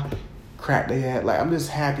fly, crack their head. Like, I'm just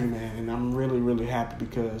happy, man, and I'm really, really happy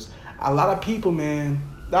because a lot of people, man,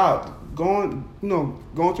 going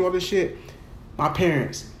through all this shit. My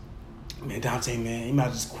parents, man, Dante, man, you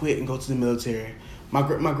might just quit and go to the military. My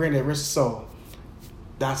granddad, rest his soul.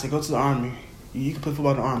 Dante, go to the army. You can play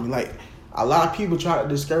football in the army. Like, a lot of people try to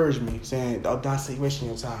discourage me, saying, "Oh, Dante, you wasting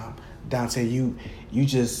your time. Dante, you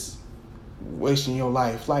just wasting your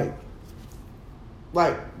life." Like,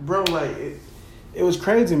 bro, like it was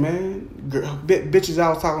crazy, man. Bitches I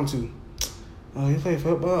was talking to. Oh, you play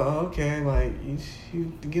football? Oh, okay. Like,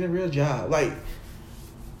 you get a real job. Like,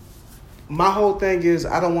 my whole thing is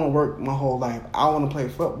I don't want to work my whole life. I want to play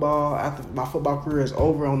football. After my football career is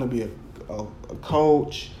over, I want to be a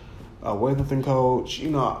coach, a weightlifting coach.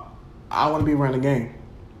 I want to be around the game.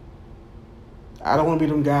 I don't want to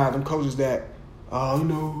be them guys, them coaches that, I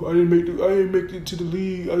didn't make it to the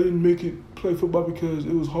league. I didn't make it play football because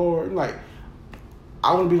it was hard. Like,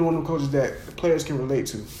 I want to be one of them coaches that the players can relate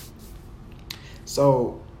to.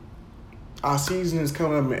 So, our season is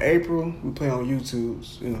coming up in April. We play on YouTube.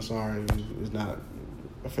 Sorry, it's not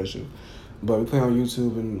official, but we play on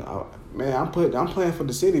YouTube. And man, I'm playing for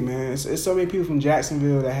the city, man. It's so many people from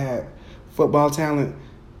Jacksonville that had football talent,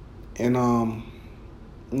 and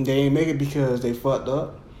they ain't make it because they fucked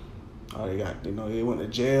up. They went to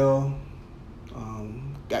jail,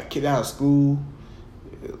 got kicked out of school.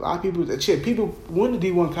 A lot of people went to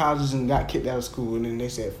D1 colleges and got kicked out of school, and then they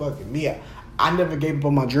said, fuck it. I never gave up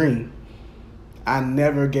on my dream. I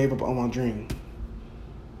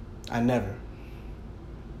never.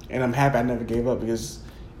 And I'm happy I never gave up because,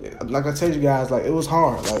 like I told you guys, like, it was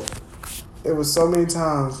hard. Like, it was so many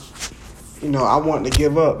times, I wanted to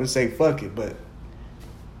give up and say, fuck it, but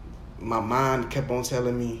my mind kept on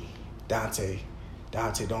telling me, Dante,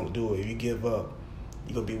 don't do it. If you give up,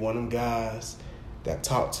 you're going to be one of them guys that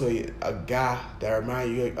talk to a guy that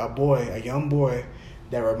remind you, a young boy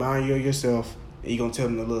that remind you of yourself, and you're going to tell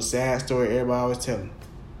him the little sad story everybody always tell him.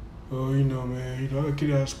 Oh, man, I got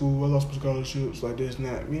kicked out of school, I lost my scholarships, like this and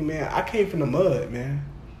that. Man, I came from the mud, man.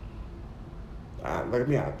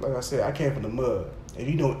 Like I said, I came from the mud. If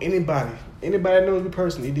you know anybody that knows me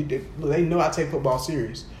personally, they know I take football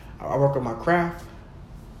serious. I work on my craft.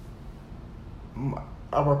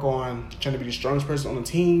 I work on trying to be the strongest person on the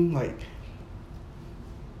team. Like,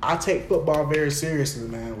 I take football very seriously,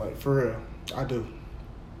 man. Like, for real. I do.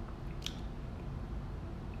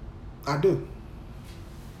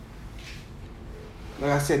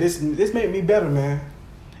 Like I said, this made me better, man.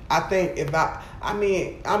 I think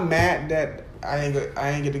I'm mad that I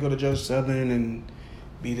ain't get to go to Georgia Southern and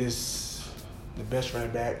be the best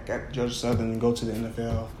running back at Georgia Southern and go to the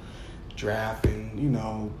NFL. draft and, you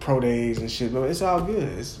know, pro days and shit. But it's all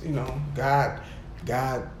good. It's, you know, God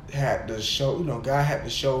had to show, you know, God had to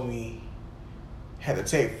show me, had to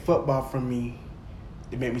take football from me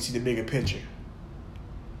to make me see the bigger picture.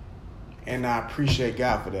 And I appreciate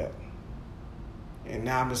God for that. And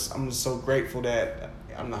now I'm just so grateful that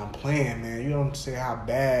I'm not playing, man. You don't say how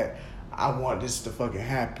bad I want this to fucking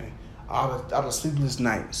happen. All the sleepless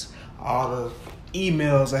nights, all the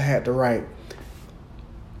emails I had to write.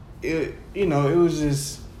 It was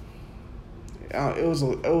just, it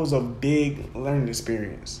was a big learning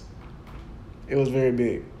experience. It was very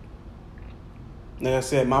big. Like I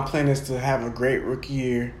said, my plan is to have a great rookie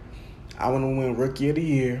year. I want to win Rookie of the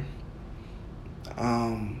Year.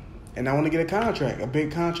 And I want to get a contract, a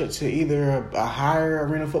big contract to either a higher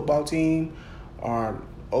arena football team or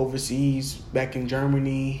overseas back in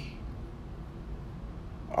Germany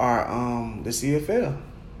or the CFL.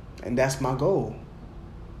 And that's my goal.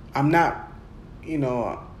 I'm not, even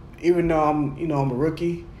though I'm a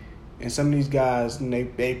rookie and some of these guys,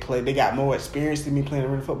 they got more experience than me playing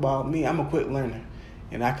arena football. Me, I'm a quick learner.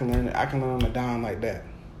 And I can learn on a dime like that.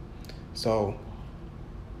 So,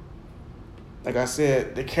 like I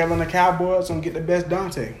said, the Carolina Cowboys gonna get the best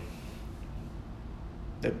Dante.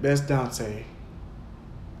 The best Dante.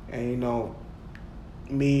 And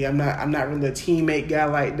me, I'm not really a teammate guy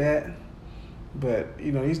like that. But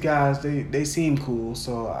these guys, they seem cool.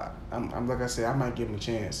 So I'm like I said, I might give them a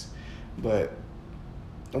chance. But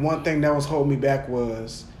the one thing that was holding me back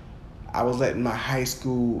was I was letting my high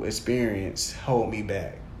school experience hold me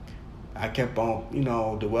back. I kept on,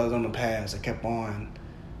 dwelling on the past. I kept on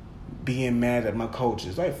being mad at my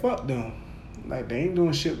coaches. Like, fuck them. Like, they ain't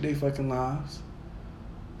doing shit with their fucking lives.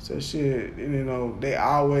 So, shit, they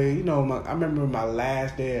always, I remember my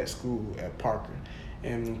last day at school at Parker,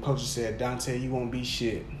 and coaches said, Dante, you won't be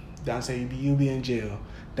shit. Dante, you be in jail.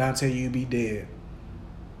 Dante, you be dead.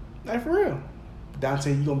 Like, for real.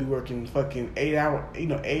 Dante, you gonna be working fucking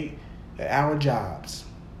 8-hour jobs.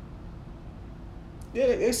 Yeah,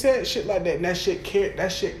 they said shit like that, and that shit carried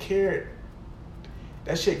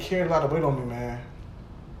a lot of weight on me, man.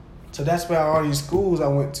 So that's why all these schools I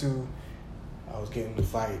went to, I was getting into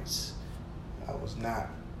fights. I was not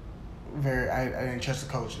I didn't trust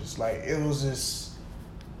the coaches. Like, it was just,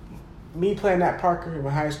 me playing at Parker in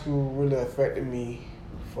high school really affected me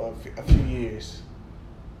for a few years.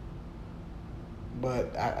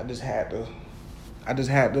 But I just had to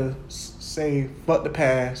say fuck the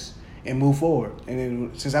past and move forward. And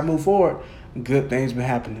then since I moved forward, good things been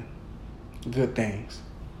happening. Good things.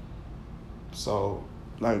 So,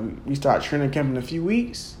 like, we start training camp in a few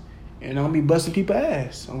weeks, and I'm gonna be busting people's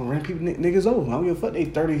ass. I'm gonna run people niggas over. I don't give a fuck. They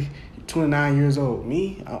 30, 29 years old.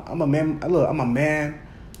 Me, I'm a man. Look, I'm a man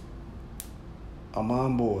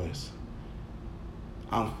among boys.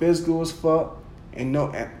 I'm physical as fuck, and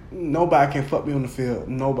nobody can fuck me on the field.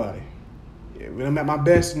 Nobody. When I'm at my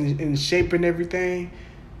best in shape and everything,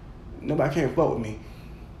 nobody can't fuck with me.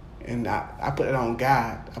 And I put it on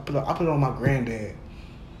God. I put it on my granddad.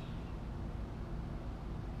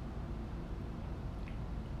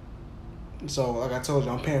 So, like I told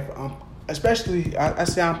you, I'm paying for. Especially, I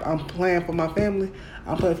say I'm playing for my family.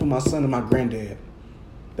 I'm playing for my son and my granddad.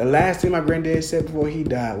 The last thing my granddad said before he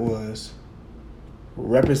died was,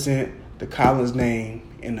 represent the Collins name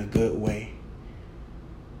in a good way.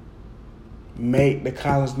 Make the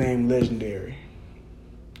Collins name legendary.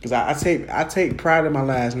 Because I take pride in my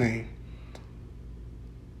last name.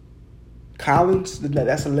 Collins,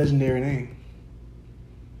 that's a legendary name.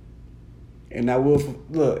 And I will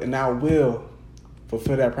fulfill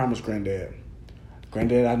that promise, Granddad.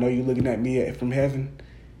 Granddad, I know you're looking at me from heaven,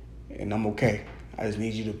 and I'm okay. I just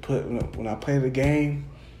need you to when I play the game,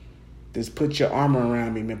 just put your armor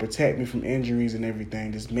around me, man. Protect me from injuries and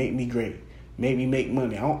everything. Just make me great. Make me make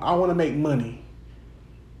money. I want to make money.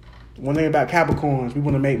 One thing about Capricorns, we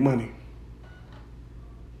want to make money.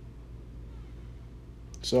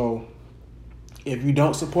 So, if you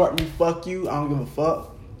don't support me, fuck you. I don't give a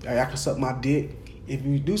fuck. Y'all can suck my dick. If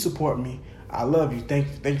you do support me, I love you.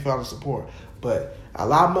 Thank you for all the support. But a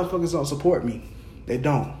lot of motherfuckers don't support me. They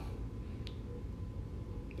don't.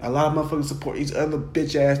 A lot of motherfuckers support these other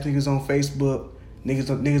bitch ass niggas on Facebook.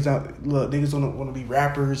 Niggas don't want to be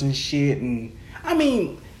rappers and shit. And I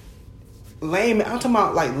mean, lame. I'm talking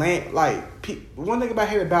about one thing I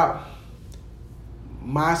hate about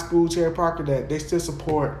my school, Terry Parker, that they still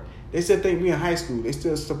support. They still think we in high school. They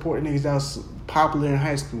still support niggas that was popular in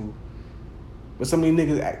high school. But so many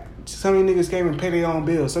niggas came and pay their own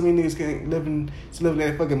bills. So many niggas can't live in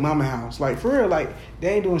their fucking mama house. Like, for real, like,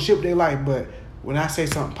 they ain't doing shit with their life. But when I say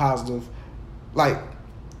something positive, like,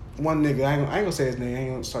 one nigga, I ain't gonna say his name, I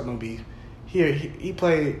ain't gonna start no beef. He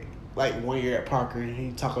played like 1 year at Parker, and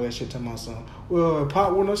he talk all that shit to my son. Well,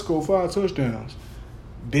 Pop won us score 5 touchdowns.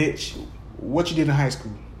 Bitch, what you did in high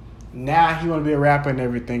school? Now he want to be a rapper and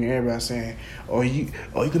everything, and everybody saying, you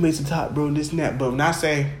can make some top, bro, this and that. But when I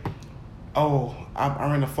say, I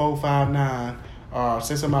ran a 4.59, or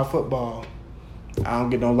say something about football, I don't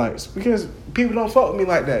get no likes. Because people don't fuck with me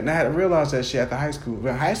like that. And I had to realize that shit after high school. But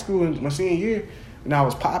in high school, in my senior year, when I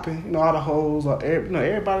was popping, all the hoes,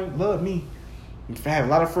 everybody loved me. I had a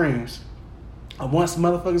lot of friends. Once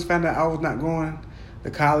motherfuckers found out I was not going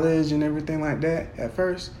to college and everything like that at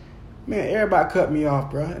first, man, everybody cut me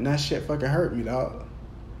off, bro. And that shit fucking hurt me, dog.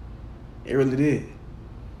 It really did.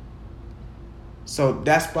 So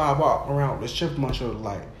that's why I walk around with this chip on my shoulder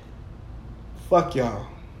like, fuck y'all.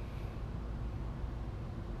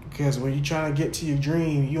 Because when you trying to get to your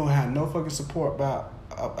dream, you don't have no fucking support by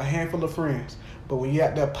a handful of friends. But when you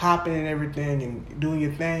out there popping and everything and doing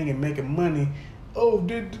your thing and making money,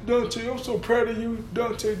 Dante, I'm so proud of you.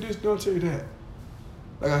 Dante this, Dante that.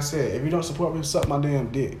 Like I said, if you don't support me, suck my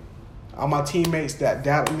damn dick. All my teammates that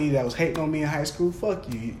doubted me, that was hating on me in high school,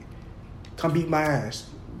 fuck you. Come beat my ass.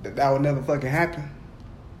 That would never fucking happen.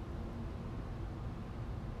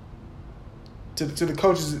 To the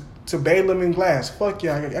coaches, to Balaam and Glass, fuck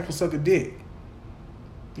y'all. I can suck a dick.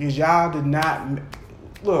 Because y'all did not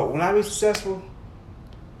look. When I be successful,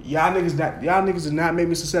 y'all niggas did not make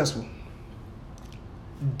me successful.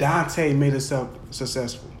 Dante made himself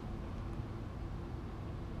successful.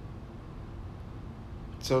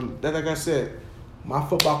 So like I said, my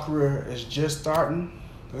football career is just starting.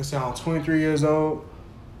 Like I said, I'm 23 years old.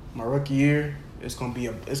 My rookie year, it's gonna be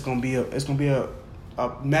a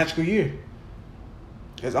magical year.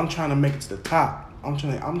 Cause I'm trying to make it to the top. I'm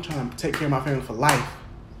trying to take care of my family for life.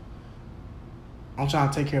 I'm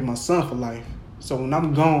trying to take care of my son for life. So when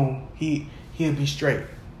I'm gone, he'll be straight.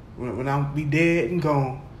 When I'll be dead and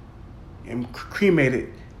gone and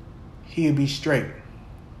cremated, he'll be straight.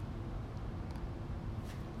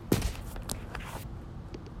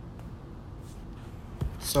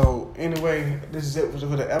 So anyway, this is it for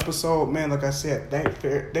the episode, man. Like I said, thank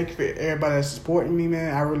you for everybody that's supporting me,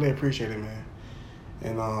 man. I really appreciate it, man.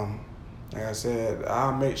 And like I said,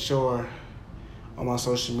 I'll make sure on my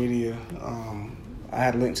social media, I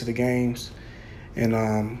had a link to the games and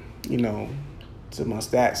to my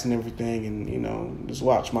stats and everything, and just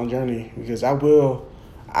watch my journey, because I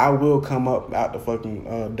will come up out the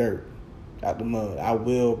fucking dirt, out the mud. I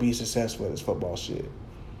will be successful at this football shit.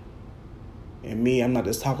 And me, I'm not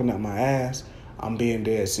just talking out my ass. I'm being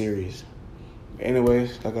dead serious.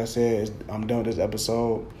 Anyways, like I said, I'm done with this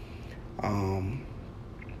episode.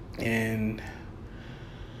 And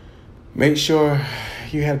make sure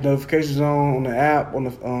you have notifications on the app, on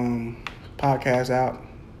the podcast app,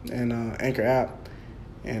 and Anchor app.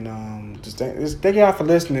 And just thank y'all for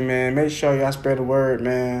listening, man. Make sure y'all spread the word,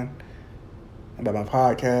 man, about my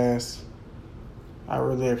podcast. I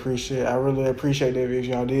really appreciate it if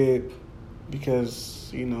y'all did.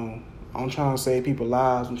 Because, I'm trying to save people's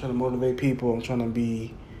lives. I'm trying to motivate people. I'm trying to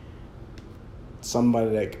be somebody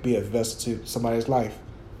that could be a vessel to somebody's life.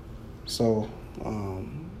 So,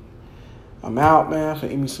 I'm out, man. For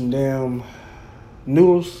eat me some damn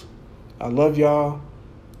noodles. I love y'all.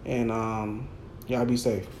 And y'all be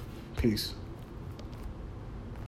safe. Peace.